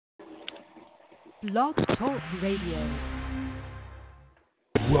Blog Talk Radio.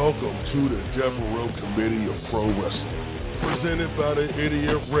 Welcome to the Devereux Committee of Pro Wrestling, presented by the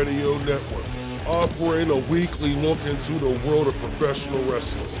Idiot Radio Network, offering a weekly look into the world of professional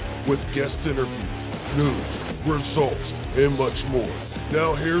wrestling with guest interviews, news, results, and much more.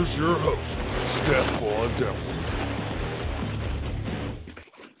 Now here's your host, Stephon Devereux.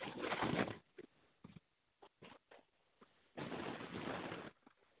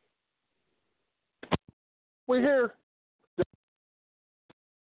 We're here.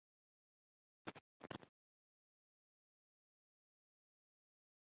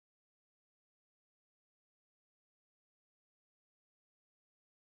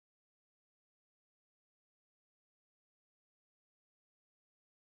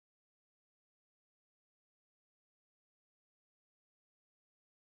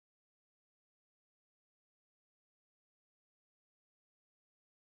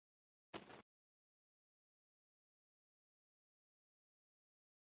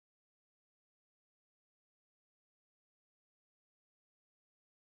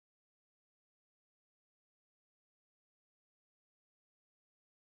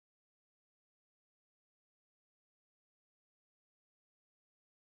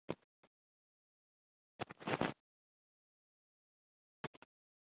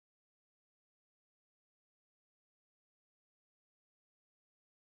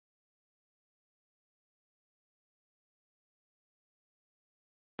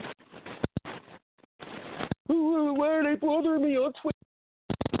 Why are they bothering me on Twitter?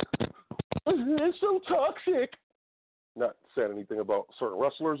 It's so toxic. Not saying anything about certain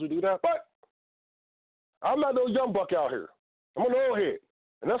wrestlers who do that, but I'm not no young buck out here. I'm an old head.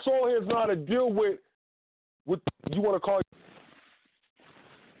 And that's old heads know how to deal with what you want to call it.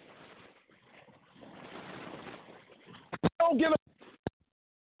 I don't give a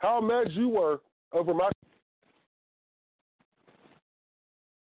how mad you were over my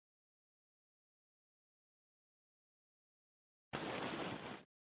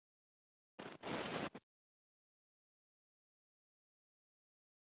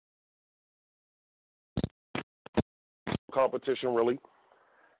competition, really.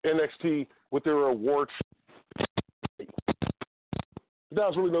 NXT with their awards.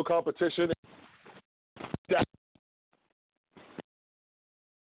 There's really no competition.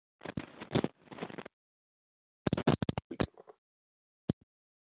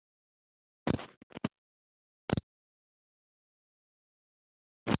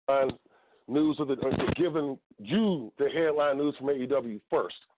 News of giving you the headline news from AEW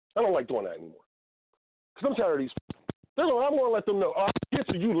first. I don't like doing that anymore. Because I'm tired of these. I'm going to let them know. I'll get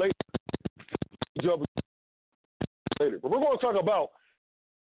to you later. But we're going to talk about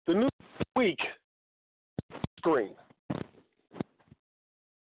the new week screen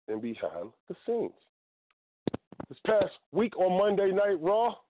and behind the scenes. This past week on Monday Night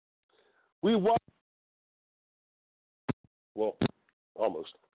Raw, we watched, well,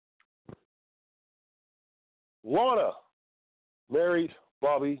 almost. Lana married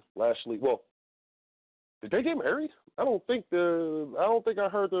Bobby Lashley. Well, did they get married? I don't think I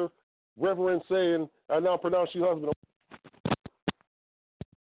heard the Reverend saying, "I now pronounce you husband."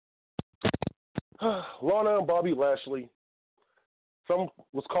 Lana and Bobby Lashley. Some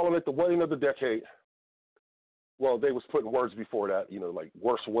was calling it the wedding of the decade. Well, they was putting words before that, like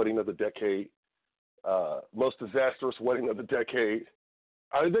worst wedding of the decade, most disastrous wedding of the decade.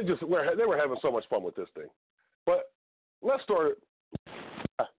 They were having so much fun with this thing. But let's start.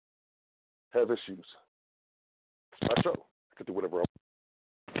 I have issues. My show. I could do whatever I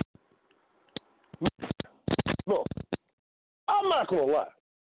want. Look, I'm not going to lie.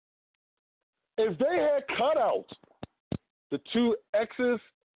 If they had cut out the two exes,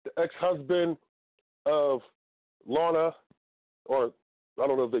 the ex-husband of Lana, or I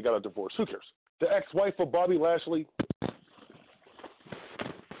don't know if they got a divorce. Who cares? The ex-wife of Bobby Lashley.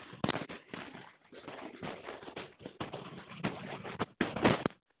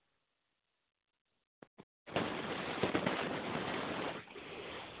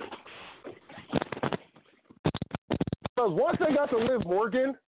 Because once they got to Liv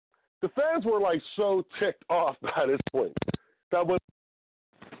Morgan, the fans were like so ticked off by this point that when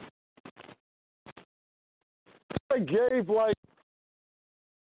they gave like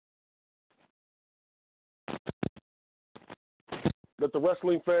that the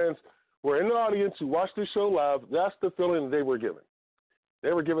wrestling fans were in the audience who watched this show live, that's the feeling they were giving.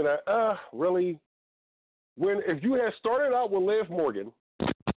 They were giving that, really? If you had started out with Liv Morgan,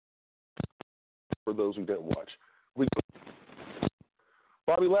 for those who didn't watch,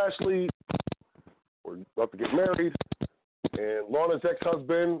 Bobby Lashley were about to get married, and Lana's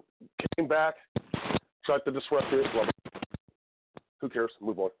ex-husband came back tried to disrupt it. Blah, blah. Who cares?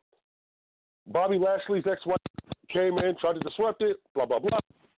 Move on. Bobby Lashley's ex-wife came in, tried to disrupt it. Blah, blah, blah.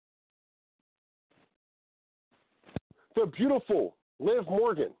 The beautiful Liv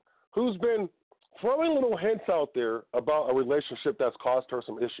Morgan, who's been throwing little hints out there about a relationship that's caused her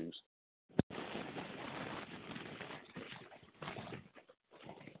some issues.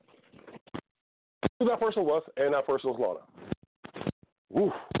 Who that person was, and that person was Lana.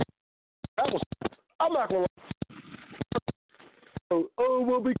 Ooh. That was, I'm not going to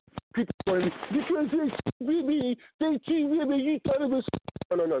well, people going to because they cheat women, you kind of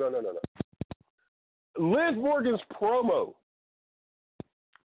No. Liv Morgan's promo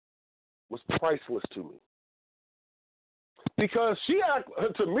was priceless to me. Because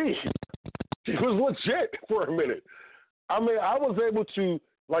to me, she was legit for a minute. I mean, I was able to,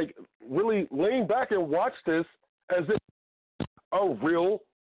 really lean back and watch this as if a real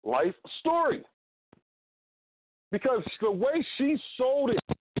life story. Because the way she sold it,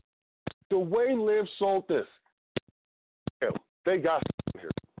 the way Liv sold this, they got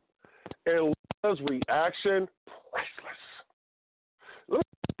here. And Liv's reaction, priceless.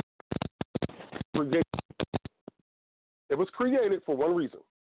 It was created for one reason,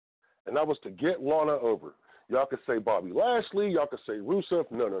 and that was to get Lana over. Y'all could say Bobby Lashley, y'all could say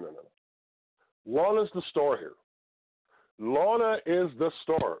Rusev. No. Lana's the star here. Lana is the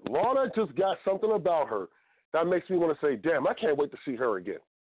star. Lana just got something about her that makes me want to say, damn, I can't wait to see her again.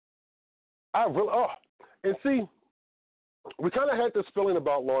 And see, we kind of had this feeling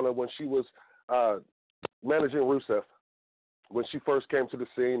about Lana when she was managing Rusev, when she first came to the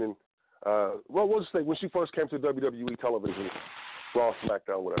scene, and when she first came to WWE television, Raw,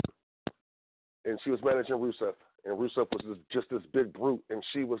 SmackDown, whatever, and she was managing Rusev, and Rusev was just this big brute, and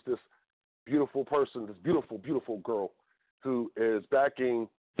she was this beautiful person, this beautiful, beautiful girl who is backing,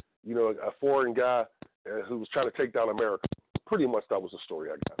 a foreign guy who was trying to take down America. Pretty much that was the story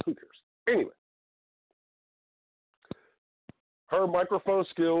I got. Who cares? Anyway. Her microphone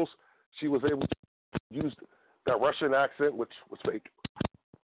skills, she was able to use that Russian accent, which was fake.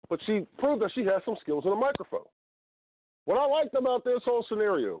 But she proved that she has some skills in a microphone. What I liked about this whole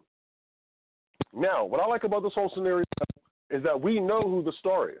scenario, is that we know who the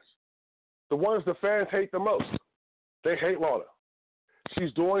star is. The ones the fans hate the most. They hate Lana.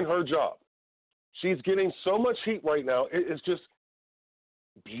 She's doing her job. She's getting so much heat right now. It's just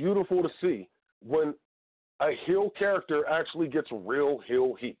beautiful to see when a heel character actually gets real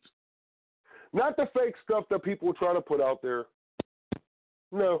heel heat. Not the fake stuff that people try to put out there.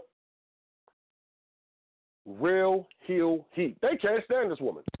 No. Real heel heat. They can't stand this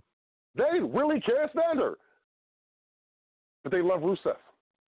woman. They really can't stand her. But they love Rusev.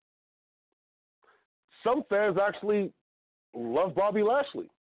 Some fans actually love Bobby Lashley.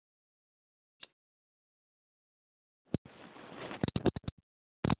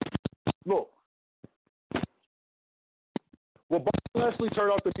 Look. Will Bobby Lashley turn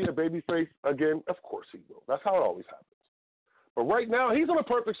out to be a babyface again? Of course he will. That's how it always happens. But right now, he's in a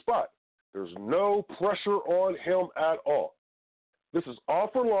perfect spot. There's no pressure on him at all. This is all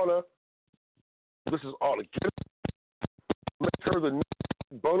for Lana. This is all to get make her the new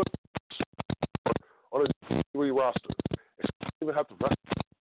bonus on a WWE roster. And she doesn't even have to wrestle.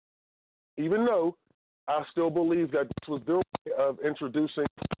 Even though I still believe that this was their way of introducing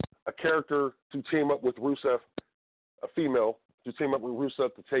a character to team up with Rusev, a female, to team up with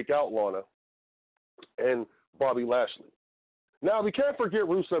Rusev to take out Lana and Bobby Lashley. Now, we can't forget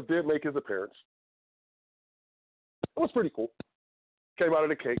Rusev did make his appearance. It was pretty cool. Came out of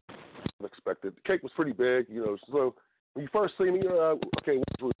the cake, unexpected. The cake was pretty big, so when you first see me, okay,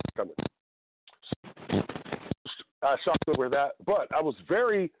 where's Rusev coming? I shocked over that, but I was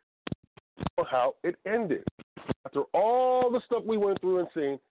very how it ended. After all the stuff we went through and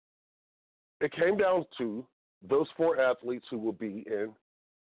seen, it came down to those four athletes who will be in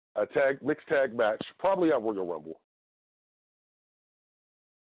a mixed tag match, probably at Royal Rumble.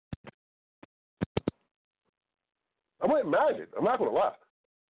 I went mad. I'm not going to lie.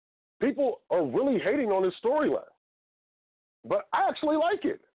 People are really hating on this storyline, but I actually like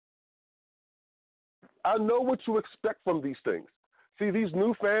it. I know what you expect from these things. See, these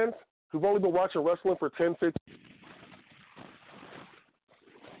new fans who've only been watching wrestling for 10, 15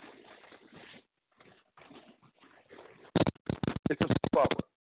 it's a soap opera.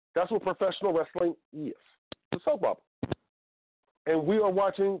 That's what professional wrestling is. It's a soap opera. And we are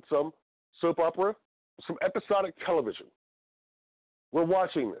watching some soap opera, some episodic television. We're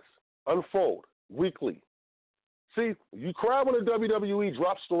watching this unfold weekly. See, you cry when the WWE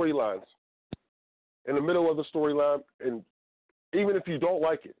drops storylines in the middle of the storyline, and even if you don't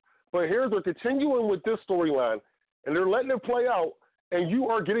like it. But here they're continuing with this storyline, and they're letting it play out, and you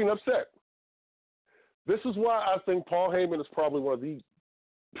are getting upset. This is why I think Paul Heyman is probably one of the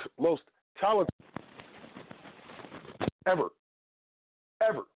most talented ever.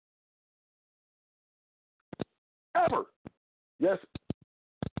 Yes,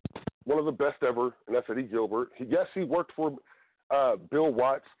 one of the best ever, and that's Eddie Gilbert. Yes, he worked for Bill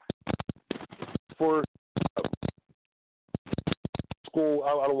Watts for school.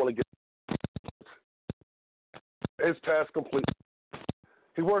 I don't want to get his past complete.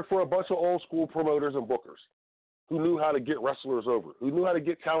 He worked for a bunch of old school promoters and bookers who knew how to get wrestlers over, who knew how to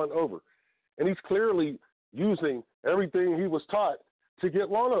get talent over. And he's clearly using everything he was taught to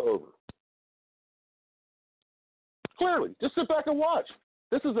get Lana over. Clearly. Just sit back and watch.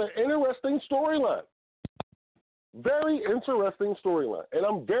 This is an interesting storyline. Very interesting storyline. And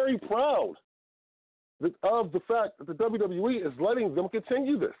I'm very proud of the fact that the WWE is letting them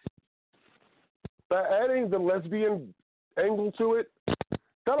continue this. By adding the lesbian angle to it,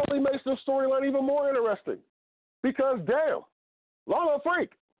 that only makes the storyline even more interesting. Because, damn, Lana a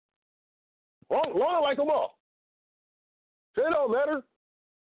freak. Lana like them all. So it don't matter.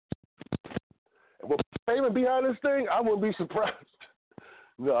 And with Heyman behind this thing, I wouldn't be surprised.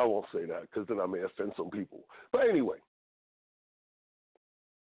 No, I won't say that because then I may offend some people. But anyway,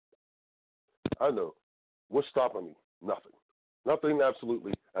 I know. What's stopping me? Nothing. Nothing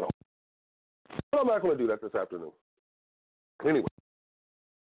absolutely at all. But I'm not going to do that this afternoon. Anyway.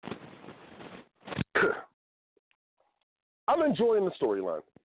 I'm enjoying the storyline.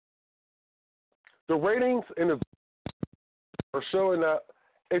 The ratings are showing that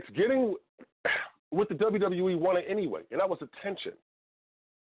it's getting what the WWE wanted anyway, and that was attention.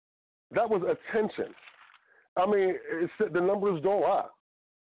 That was attention. I mean, the numbers don't lie.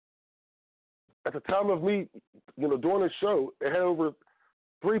 At the time of me, doing this show, it had over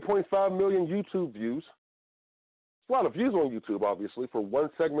 3.5 million YouTube views. It's a lot of views on YouTube, obviously, for one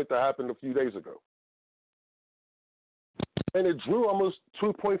segment that happened a few days ago. And it drew almost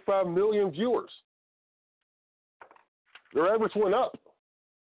 2.5 million viewers. Their average went up.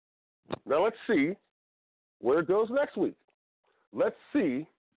 Now let's see where it goes next week. Let's see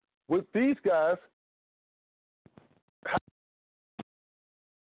with these guys.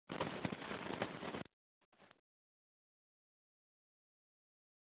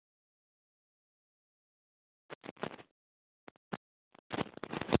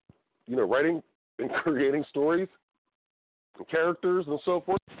 Writing and creating stories and characters and so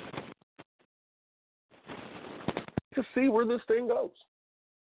forth to see where this thing goes.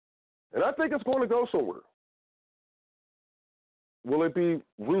 And I think it's going to go somewhere. Will it be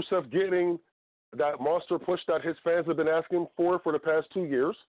Rusev getting that monster push that his fans have been asking for the past 2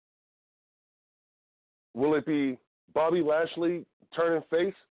 years? Will it be Bobby Lashley turning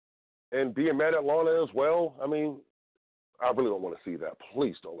face and being mad at Lana as well? I mean, I really don't want to see that.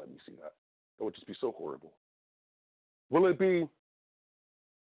 Please don't let me see that. It would just be so horrible. Will it be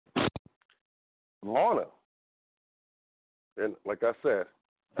Lana? And like I said,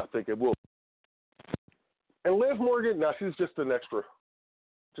 I think it will. And Liv Morgan, now she's just an extra.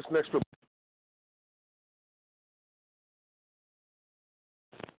 Just an extra.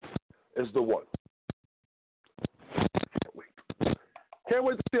 Is the one. Can't wait. Can't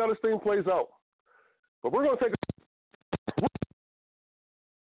wait to see how this thing plays out. But we're going to take a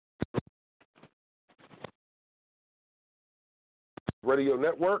radio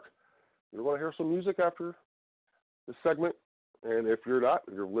network. You're going to hear some music after this segment. And if you're not,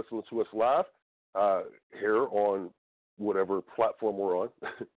 you're listening to us live here on whatever platform we're on.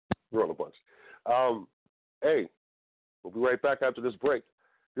 We're on a bunch. Hey, we'll be right back after this break.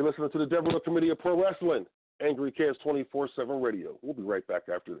 You're listening to the Devereux Committee of Pro Wrestling, Angry Kids 24/7 Radio. We'll be right back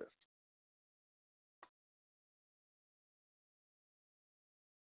after this.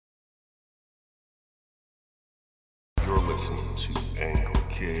 You're listening to Angry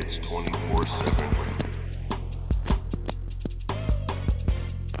Kids 24/7 Radio.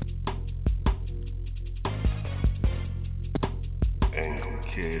 Angry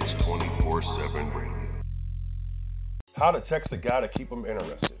Kids 24/7 Radio. How to text a guy to keep him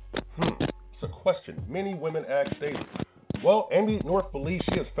interested? It's a question many women ask daily. Well, Amy North believes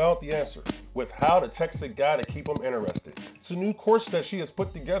she has found the answer with How to Text a Guy to Keep Him Interested. It's a new course that she has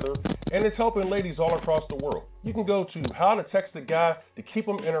put together, and it's helping ladies all across the world. You can go to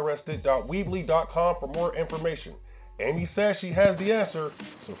howtotextaguy-to-keep-him-interested.weebly.com for more information. Amy says she has the answer,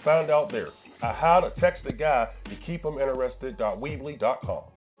 so find out there at howtotextaguy-to-keep-him-interested.weebly.com.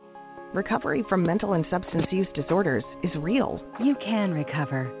 Recovery from mental and substance use disorders is real. You can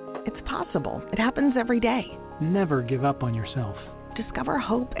recover. It's possible. It happens every day. Never give up on yourself. discover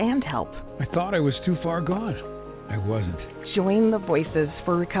hope and help. I thought I was too far gone. I wasn't. Join the Voices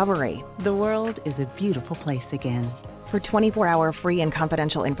for Recovery. The world is a beautiful place again. For 24-hour free and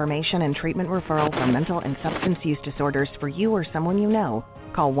confidential information and treatment referral for mental and substance use disorders for you or someone you know,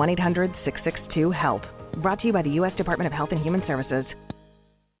 call 1-800-662-HELP. Brought to you by the U.S. Department of Health and Human Services.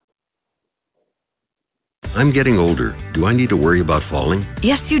 I'm getting older. Do I need to worry about falling?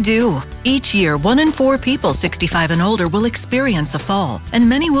 Yes, you do. Each year, 1 in 4 people 65 and older will experience a fall, and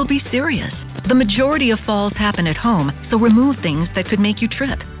many will be serious. The majority of falls happen at home, so remove things that could make you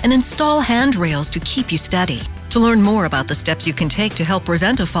trip and install handrails to keep you steady. To learn more about the steps you can take to help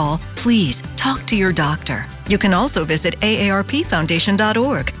prevent a fall, please talk to your doctor. You can also visit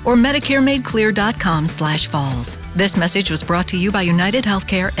aarpfoundation.org or medicaremadeclear.com/falls. This message was brought to you by United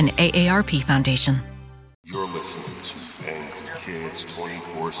Healthcare and AARP Foundation. You're listening to Angry Kids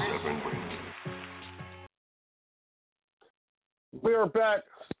 24/7 Radio. We are back.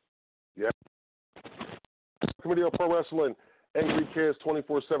 Yeah. Committee of Pro Wrestling, Angry Kids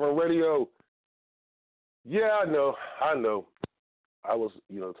 24/7 Radio. Yeah, I know. I was,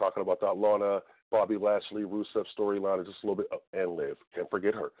 talking about that Lana, Bobby Lashley, Rusev storyline just a little bit, and Liv. Can't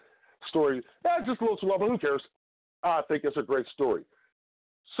forget her. Story, just a little too long, but who cares? I think it's a great story.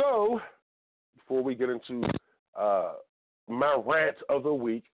 So, before we get into my rant of the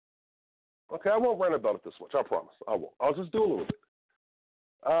week, okay, I won't rant about it this much, I promise. I won't. I'll just do a little bit.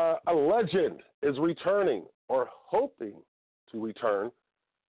 A legend is returning, or hoping to return,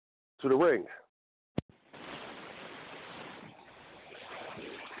 to the ring.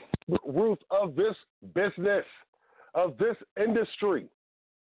 The roof of this business, of this industry,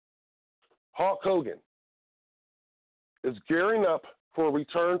 Hulk Hogan, is gearing up for a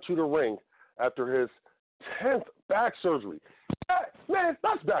return to the ring after his 10th back surgery. Hey, man,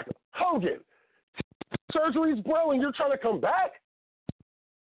 that's back. Hogan, surgeries, bro, and you're trying to come back?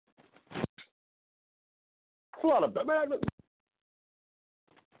 That's a lot of man.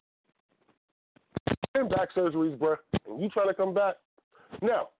 10 back surgeries, bro, and you trying to come back?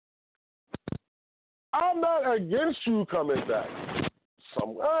 Now, I'm not against you coming back. A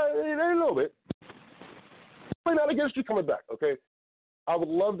little bit. I'm not against you coming back, okay? I would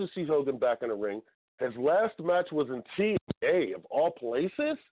love to see Hogan back in the ring. His last match was in TNA, of all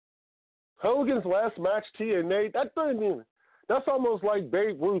places. Hogan's last match, TNA, that's almost like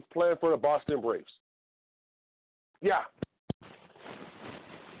Babe Ruth playing for the Boston Braves. Yeah.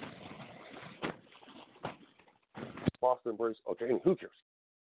 Boston Braves, okay, who cares?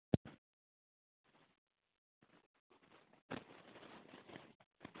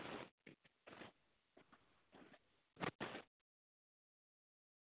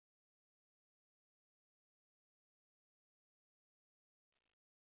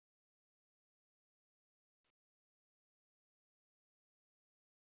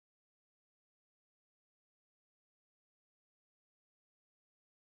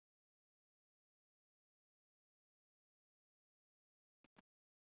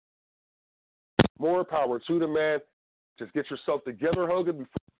 More power to the man. Just get yourself together, Hogan.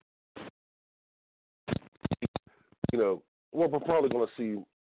 Before, we're probably going to see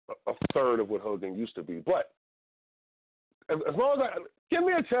a third of what Hogan used to be. But as long as give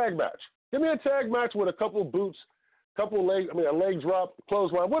me a tag match. Give me a tag match with a couple boots, a leg drop,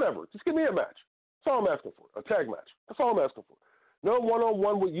 clothesline, whatever. Just give me a match. That's all I'm asking for. A tag match. That's all I'm asking for. No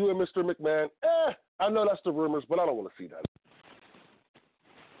one-on-one with you and Mr. McMahon. I know that's the rumors, but I don't want to see that.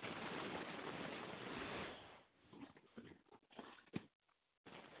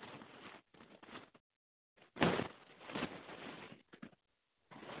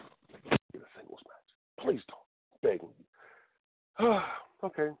 Please don't. Begging you.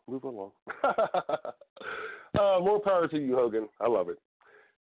 Okay, move along. More power to you, Hogan. I love it.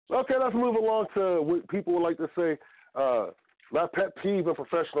 Okay, let's move along to what people would like to say. My pet peeve in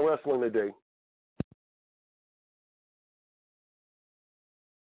professional wrestling today.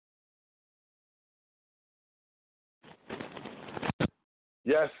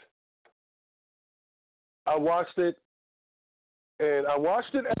 Yes, I watched it, and I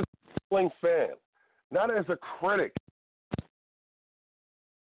watched it as a wrestling fan. Not as a critic.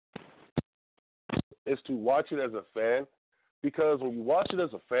 Is to watch it as a fan, because when you watch it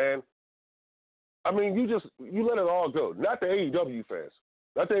as a fan, you let it all go. Not the AEW fans,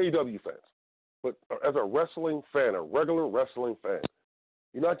 but as a wrestling fan, a regular wrestling fan,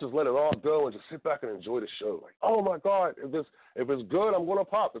 you not just let it all go and just sit back and enjoy the show. Like, oh my God, if it's good, I'm going to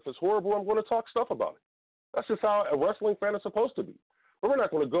pop. If it's horrible, I'm going to talk stuff about it. That's just how a wrestling fan is supposed to be. But we're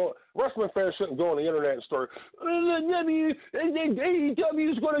not going to go. Wrestling fans shouldn't go on the internet and start, AEW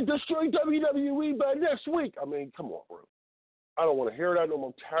is going to destroy WWE by next week. Come on, bro. I don't want to hear that no more.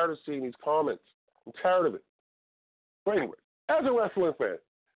 I'm tired of seeing these comments. I'm tired of it. But anyway, as a wrestling fan,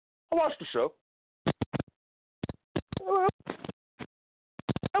 I watched the show.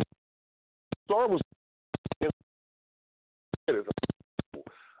 Star was.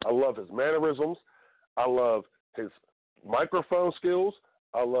 I love his mannerisms. I love his microphone skills.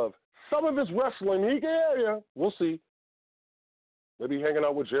 I love some of his wrestling. We'll see. Maybe hanging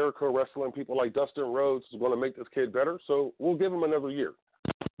out with Jericho wrestling, people like Dustin Rhodes is going to make this kid better. So we'll give him another year.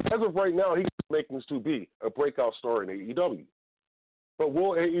 As of right now, he's making this to be a breakout star in AEW. But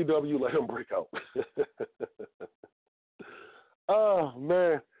will AEW let him break out? Oh,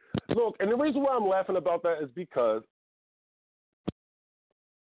 man. Look, and the reason why I'm laughing about that is because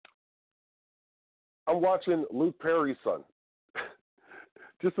I'm watching Luke Perry's son.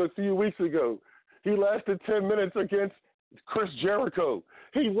 Just a few weeks ago, he lasted 10 minutes against Chris Jericho.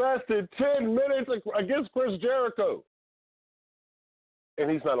 He lasted 10 minutes against Chris Jericho.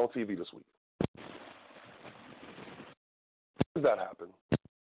 And he's not on TV this week. How does that happen?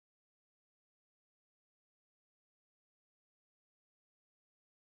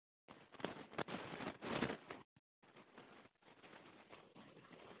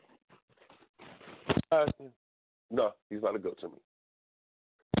 No, he's not a goat to me.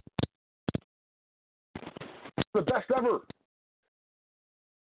 The best ever.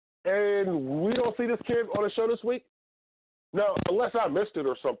 And we don't see this kid on the show this week? Now, unless I missed it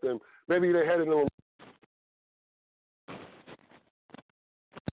or something, maybe they had it on. I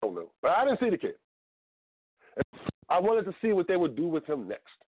don't know. But I didn't see the kid. I wanted to see what they would do with him next.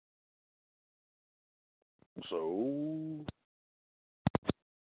 So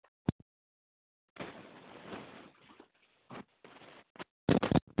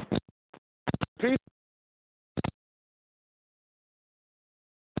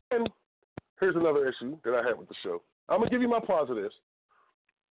and here's another issue that I had with the show. I'm going to give you my positives.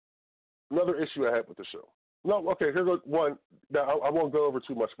 Another issue I had with the show. No, okay, here's one. Now, I won't go over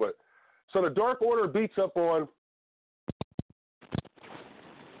too much, but so the Dark Order beats up on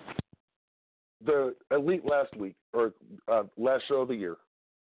the Elite last week, or last show of the year.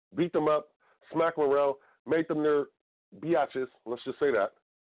 Beat them up, smack them around, made them their biatches, let's just say that.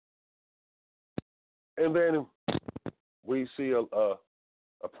 And then we see a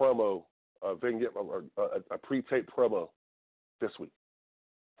promo, a vignette, a pre-taped promo this week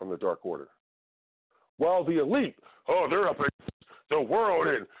from the Dark Order. While the Elite, they're up against the world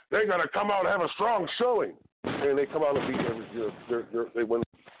and they got to come out and have a strong showing. And they come out and beat they win.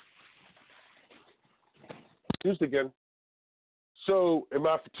 Used again. So am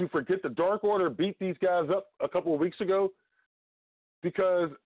I to forget the Dark Order beat these guys up a couple of weeks ago because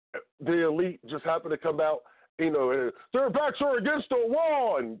the Elite just happened to come out, their backs are against the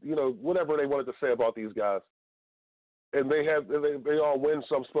wall, and whatever they wanted to say about these guys, and they all win.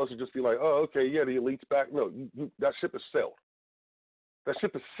 So I'm supposed to just be like, oh, okay, yeah, the Elite's back. No, that ship is sailed. That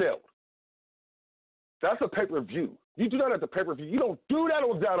ship is sailed. That's a pay-per-view. You do that at the pay-per-view. You don't do that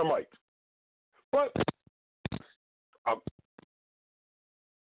on Dynamite. But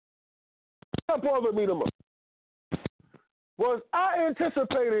that bothered me the most was I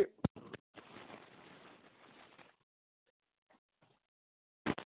anticipated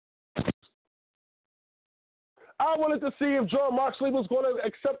I wanted to see if Jon Moxley was going to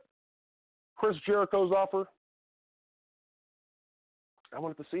accept Chris Jericho's offer. I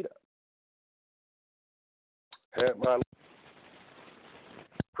wanted to see that. Had my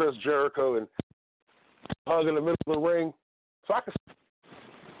Chris Jericho and hug in the middle of the ring. So I could.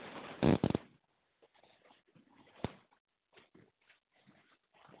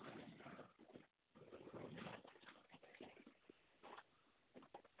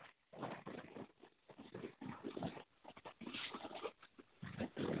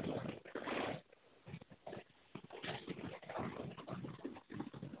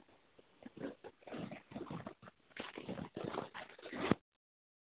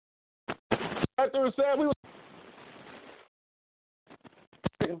 After it said we were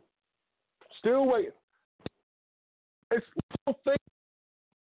still waiting. It's no thing.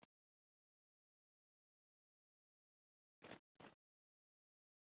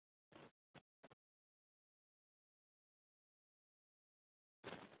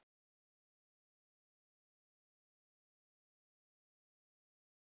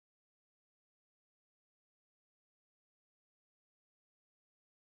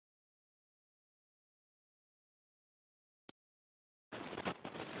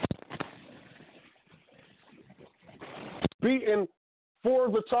 Beating 4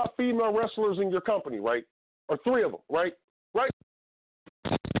 of the top female wrestlers in your company, right? Or 3 of them, right? Right?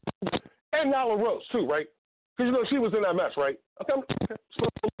 And Nyla Rose, too, right? Because, she was in that mess, right? Okay.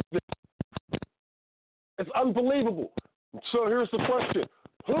 It's unbelievable. So here's the question.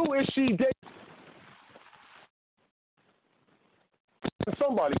 Who is she dating?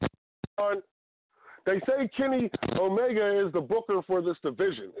 Somebody. They say Kenny Omega is the booker for this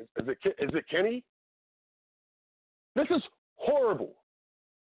division. Is it Kenny? This is horrible.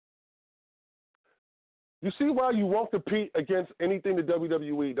 You see why you won't compete against anything the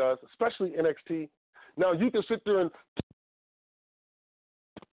WWE does, especially NXT? Now, you can sit there and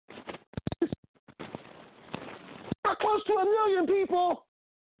not close to 1 million people.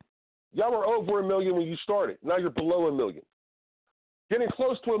 Y'all were over 1 million when you started. Now you're below 1 million. Getting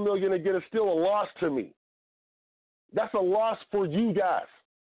close to 1 million again is still a loss to me. That's a loss for you guys.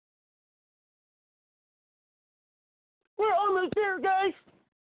 We're almost there, guys.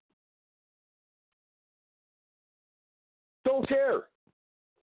 Don't care.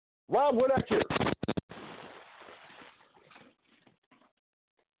 Why would I care?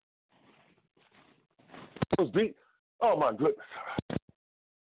 Was beat. Oh my goodness.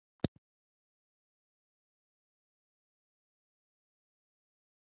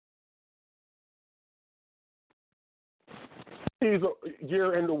 He's a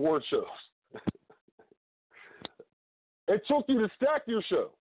year in the award shows. It took you to stack your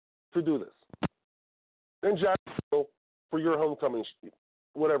show to do this. Then Jacksonville for your homecoming,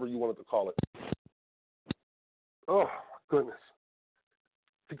 whatever you wanted to call it. Oh, my goodness.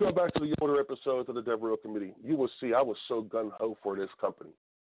 If you go back to the older episodes of the Devereux Committee, you will see I was so gung-ho for this company.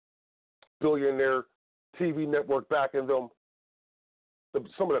 Billionaire TV network backing them,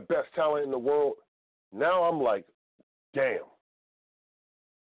 some of the best talent in the world. Now I'm like, damn.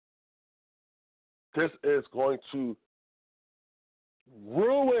 This is going to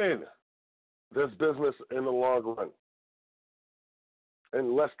ruin this business in the long run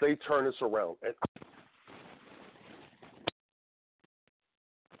unless they turn this around. And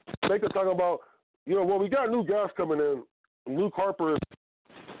they could talk about, well, we got new guys coming in. Luke Harper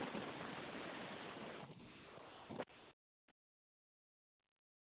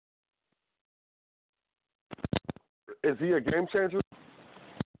is he a game changer?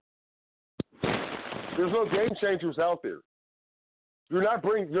 There's no game changers out there. You're not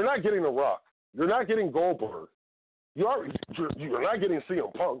getting The Rock. You're not getting Goldberg. You're not getting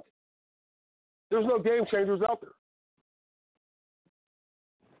CM Punk. There's no game changers out there.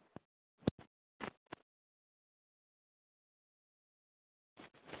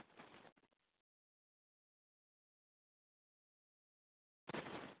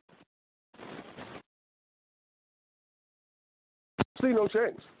 See no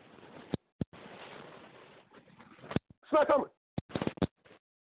change. It's not coming.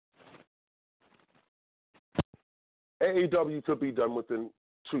 AEW could be done within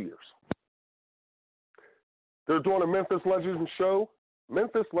 2 years. They're doing a Memphis Legends show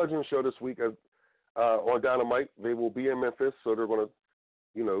this week on Dynamite. They will be in Memphis, so they're going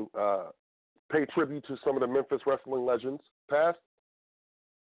to, pay tribute to some of the Memphis wrestling legends past.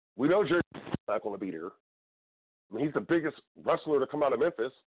 We know Jerry's not going to be there. I mean, he's the biggest wrestler to come out of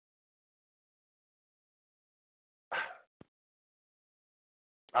Memphis.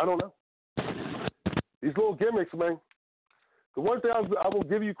 I don't know. These little gimmicks, man. The one thing I will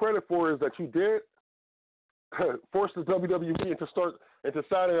give you credit for is that you did force the WWE into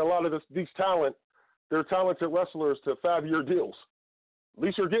signing a lot of their talented wrestlers to 5-year deals. At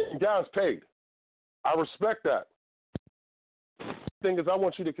least you're getting guys paid. I respect that. The thing is, I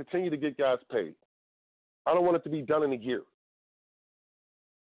want you to continue to get guys paid. I don't want it to be done in a year.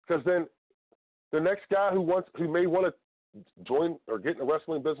 Because then the next guy who may want to join or get in the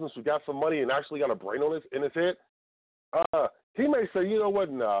wrestling business, who got some money and actually got a brain on in his head, he may say, you know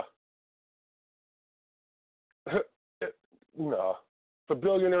what, nah. Nah. If a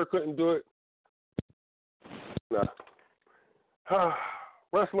billionaire couldn't do it, nah.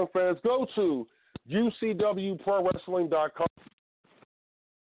 Wrestling fans, go to UCWProWrestling.com.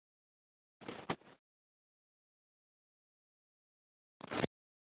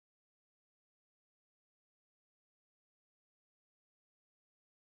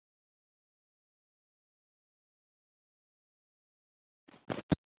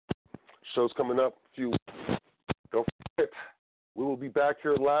 Show's coming up. Don't forget, we will be back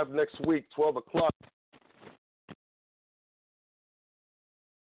here live next week, 12 o'clock.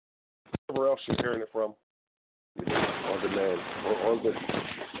 Wherever else you're hearing it from, on demand, or on the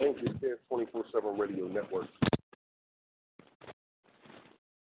Angry Kids 24/7 radio network.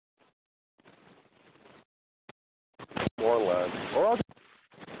 Online. All right.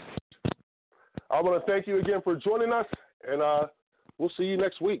 I want to thank you again for joining us, and we'll see you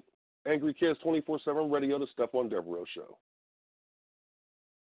next week. Angry Kids 24/7 Radio, the Stephon Devereux Show.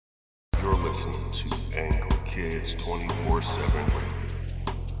 You're listening to Angry Kids 24/7 Radio.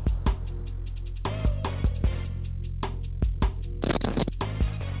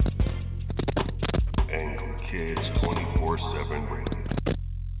 Angry Kids 24/7 Radio.